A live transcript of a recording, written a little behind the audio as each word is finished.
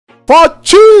for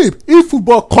cheap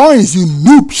eFootball coins, you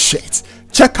noob shit.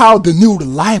 Check out the new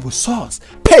reliable source,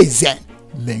 Pes Android.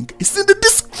 Link is in the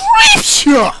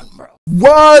description.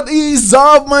 What is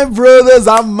up, my brothers?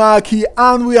 I'm Mackie,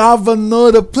 and we have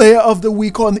another player of the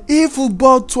week on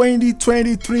eFootball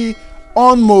 2023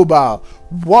 on mobile.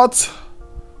 What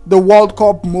the World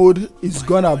Cup mode is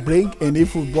gonna bring in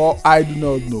eFootball, I do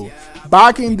not know.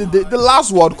 Back in the day, the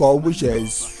last World Cup, which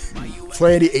is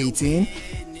 2018,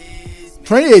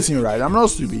 right? I'm not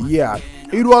stupid. Yeah,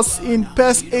 it was in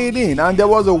PES 18, and there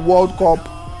was a World Cup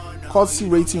courtesy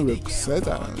rating reset.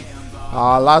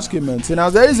 Last game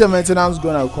maintenance. There is a maintenance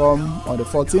gonna come on the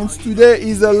 14th. Today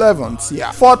is the 11th.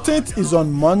 Yeah, 14th is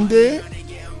on Monday.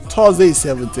 Thursday is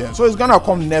 17th. So it's gonna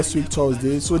come next week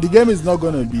Thursday. So the game is not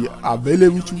gonna be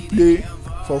available to play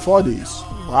for 4 days.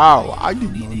 Wow, I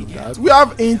did not know that. We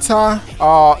have Inter,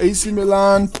 AC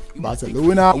Milan,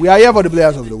 Barcelona. We are here for the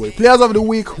players of the week. Players of the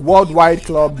week, worldwide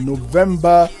club,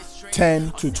 November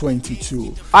 10 to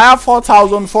 22. I have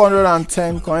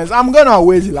 4,410 coins. I'm gonna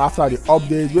wait till after the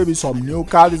update. Maybe some new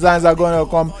card designs are gonna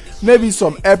come, maybe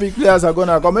some epic players are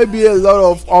gonna come, maybe a lot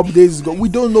of updates. We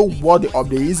don't know what the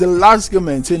update is. The large scale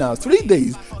maintenance, 3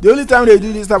 days. The only time they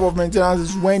do this type of maintenance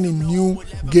is when a new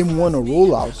game wanna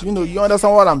roll out. You know, you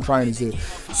understand what I'm trying to say.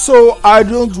 So I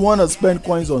don't want to spend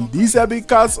coins on these epic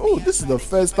cards. Oh, this is the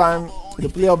first time the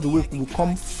player of the week will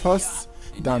come first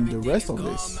than the rest of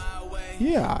this.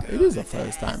 Yeah, it is the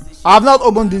first time. I have not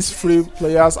opened these free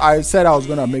players. I said I was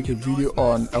gonna make a video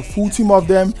on a full team of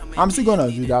them. I'm still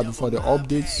gonna do that before the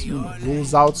updates, you know,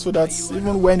 rolls out, so that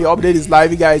even when the update is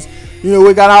live, you guys, you know,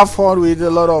 we can have fun with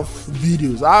a lot of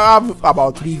videos. I have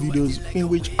about 3 videos in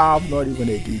which I have not even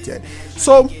edited.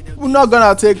 So we're not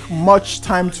gonna take much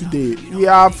time today. We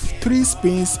have 3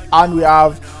 spins and we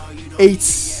have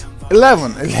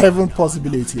 11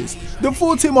 possibilities. The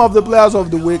full team of the players of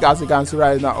the week, as you can see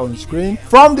right now on screen.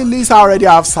 From the list, I already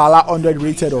have Salah, 100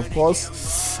 rated, of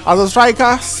course. As a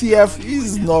striker, CF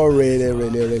is not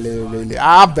really.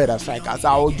 I have better strikers,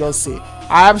 I will just say.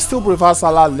 I still prefer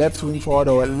Salah left wing forward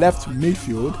or left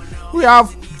midfield. We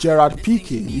have Gerard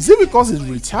Piqué. Is it because he's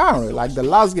retiring like the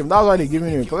last game? That's why they're giving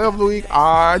him a player of the week.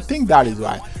 I think that is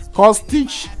why.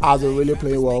 Kostic has really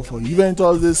played well for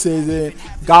Juventus this season.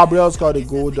 Gabriel scored a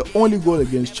goal, the only goal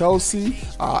against Chelsea.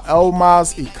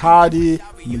 Elmas, Icardi,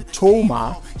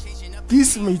 Mitoma.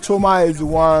 This Mitoma is the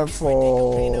one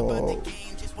for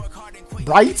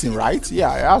Brighton, right?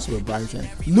 Yeah, it has to be Brighton.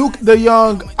 Luke de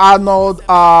Jong, Arnold.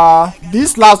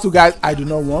 These last 2 guys I do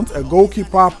not want. A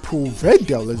goalkeeper,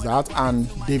 Provedel is that, and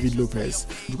David Lopez.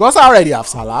 Because I already have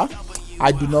Salah,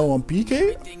 I do not want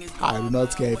PK. I do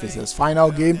not care if it's his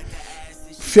final game.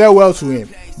 Farewell to him.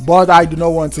 But I do not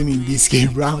want him in this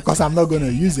game, bro, because I'm not going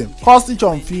to use him. Kostic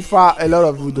on FIFA, a lot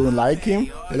of people don't like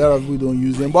him. A lot of people don't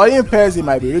use him. But in PES, he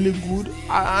might be really good.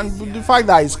 And the fact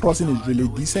that his crossing is really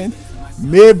decent,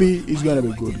 maybe it's going to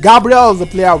be good. Gabriel is the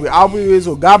player we have with.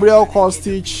 So Gabriel,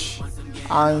 Kostic,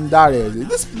 and that is it.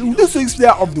 This week's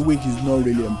player of the week is not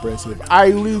really impressive. I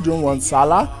really don't want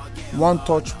Salah. One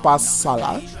touch pass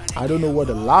Salah. I don't know what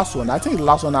the last one. I think the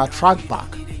last one had track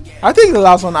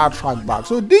back.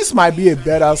 So this might be a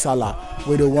better Salah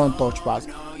with a one touch pass.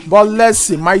 But let's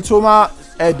see. Mitoma,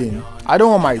 Eden. I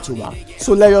don't want Mitoma.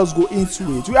 So let us go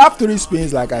into it. We have 3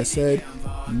 spins, like I said.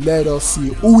 Let us see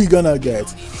who we gonna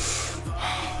get.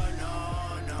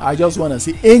 I just want to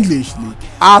see English League.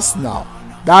 Arsenal.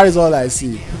 That is all I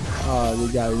see. The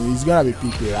guy is gonna be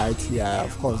PK, right? Yeah,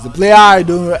 of course. The player I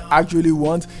don't actually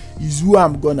want is who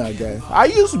I'm gonna get. I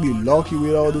used to be lucky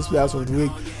with all these players of the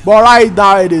week, but right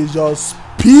now it is just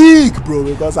peak, bro,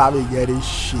 because I've been getting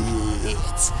shit.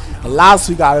 Last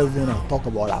week I don't even want to talk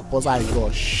about that because I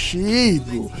got shit,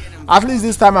 bro. At least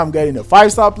this time I'm getting a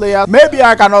 5-star player. Maybe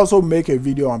I can also make a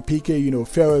video on PK, you know,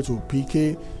 farewell to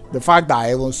PK. The fact that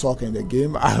I even suck in the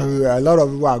game, a lot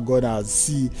of people are gonna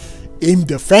see him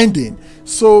defending.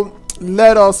 So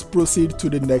let us proceed to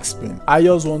the next spin. I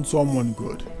just want someone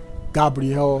good.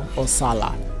 Gabriel or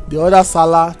Salah. The other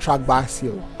Salah track back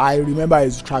still. I remember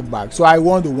his track back. So I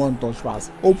want the one touch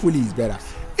pass. Hopefully it's better.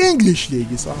 English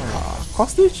League is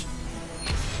Kostic.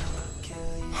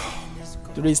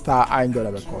 3-star, I ain't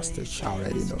gonna be Kostic. I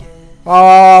already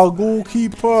know.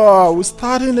 Goalkeeper. We're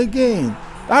starting again.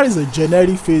 That is a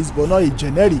generic face, but not a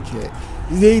generic here.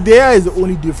 There is the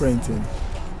only different thing.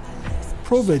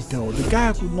 Provedel, the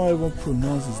guy could not even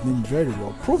pronounce his name very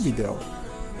well. Provedel.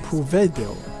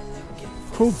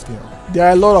 There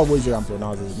are a lot of ways you can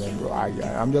pronounce his name, bro.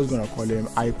 I'm just gonna call him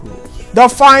iPro. The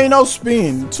final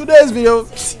spin. Today's video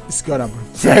is gonna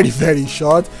be very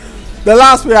short. The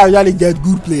last week I usually get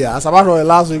good players. Apart from the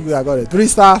last week I got a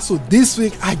 3-star. So this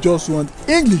week I just want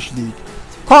English League.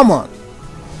 Come on.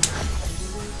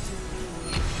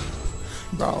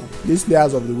 Bro, these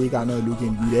players of the week are not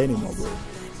looking good anymore, bro.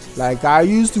 Like, I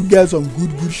used to get some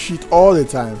good shit all the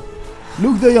time.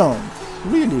 Luke De Jong,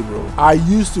 really, bro. I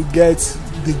used to get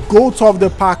the GOAT of the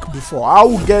pack before. I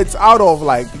would get out of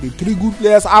like the 3 good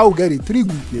players, I would get the 3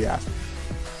 good players.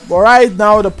 But right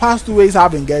now, the past 2 weeks,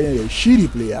 I've been getting the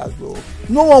shitty players, bro.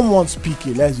 No one wants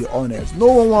Piqué, let's be honest. No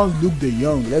one wants Luke De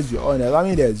Jong, let's be honest. I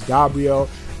mean, there's Gabriel,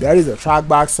 there is a track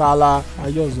back Salah. I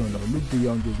just don't know. Luke De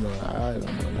Jong is not, I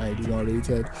don't know, 91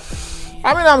 rated.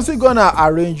 I mean, I'm still gonna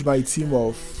arrange my team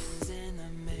of,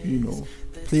 you know,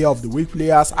 player of the week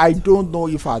players. I don't know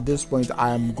if at this point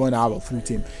I am gonna have a full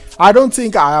team. I don't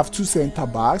think I have 2 center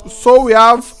backs. So we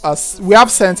have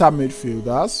center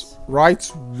midfielders, right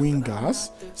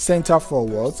wingers, center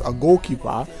forwards, a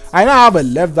goalkeeper. I now have a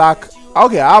left back.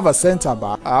 Okay, I have a center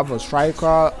back, I have a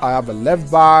striker, I have a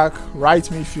left back, right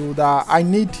midfielder.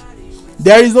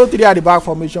 There is no 3 at the back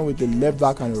formation with the left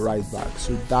back and the right back.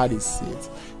 So that is it.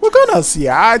 We're gonna see.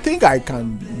 I think I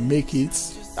can make it.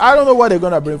 I don't know what they're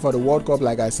gonna bring for the World Cup.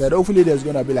 Like I said, hopefully there's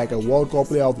gonna be like a World Cup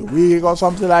player of the week or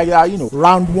something like that. You know,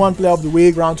 round 1 player of the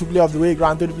week, round 2 player of the week,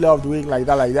 round 3 player of the week, like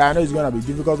that. I know it's gonna be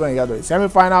difficult when you get to the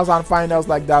semi-finals and finals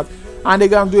like that. And they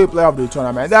can do a player of the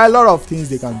tournament. There are a lot of things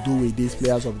they can do with these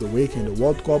players of the week in the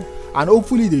World Cup, and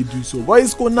hopefully they do so. But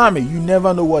it's Konami, you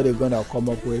never know what they're gonna come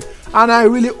up with. And I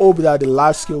really hope that the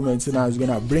large scale maintenance is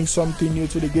gonna bring something new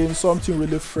to the game, something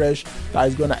really fresh that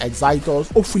is gonna excite us.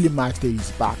 Hopefully Matchday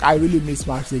is back. I really miss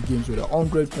Matchday games with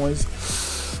 100 points.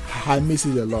 I miss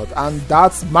it a lot, and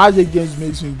that Matchday games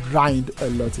makes me grind a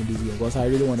lot in this game because I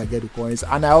really want to get the points.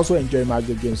 And I also enjoy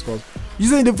Matchday games because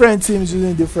using different teams,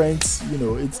 using different, you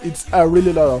know, it's a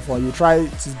really lot of fun. You try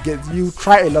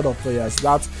a lot of players.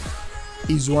 That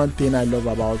is one thing I love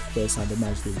about Pes and the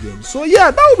Matchday game. So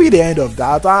yeah, that will be the end of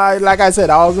that. Like I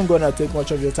said, I wasn't gonna take much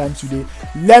of your time today.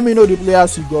 Let me know the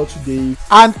players you got today,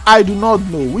 and I do not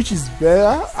know which is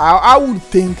better. I would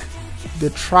think the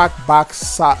track back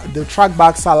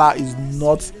Salah is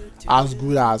not as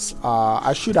good as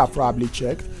I should have probably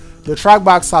checked. The track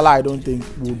back Salah I don't think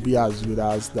would be as good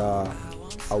as the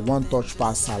one touch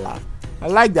pass Salah. I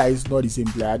like that it's not the same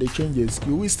player. They change his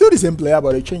skill. It's still the same player,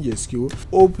 but they change his skill.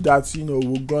 Hope that, you know,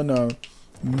 we're gonna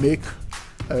make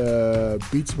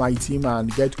beat my team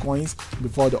and get coins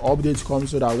before the update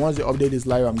comes, so that once the update is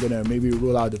live, I'm gonna maybe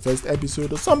roll out the first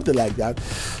episode or something like that.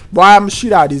 But I'm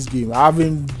shit at this game. I've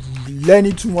been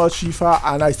learning too much FIFA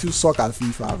and I still suck at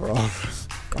FIFA, bro.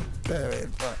 God damn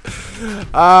it, bro.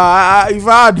 If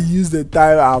I had to use the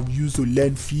time I've used to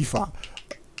learn FIFA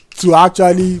to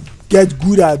actually get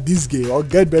good at this game or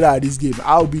get better at this game,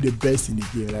 I'll be the best in the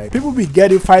game. Like, people be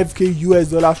getting $5k US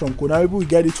from Konami, people be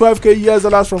getting $12k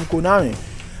US from Konami.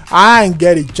 I ain't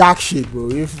getting jack shit, bro.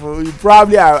 If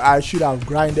probably I should have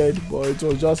grinded, but it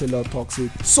was just a lot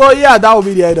toxic. So yeah, that will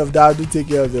be the end of that. Do take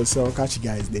care of yourself. Catch you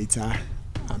guys later,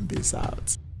 and peace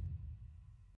out.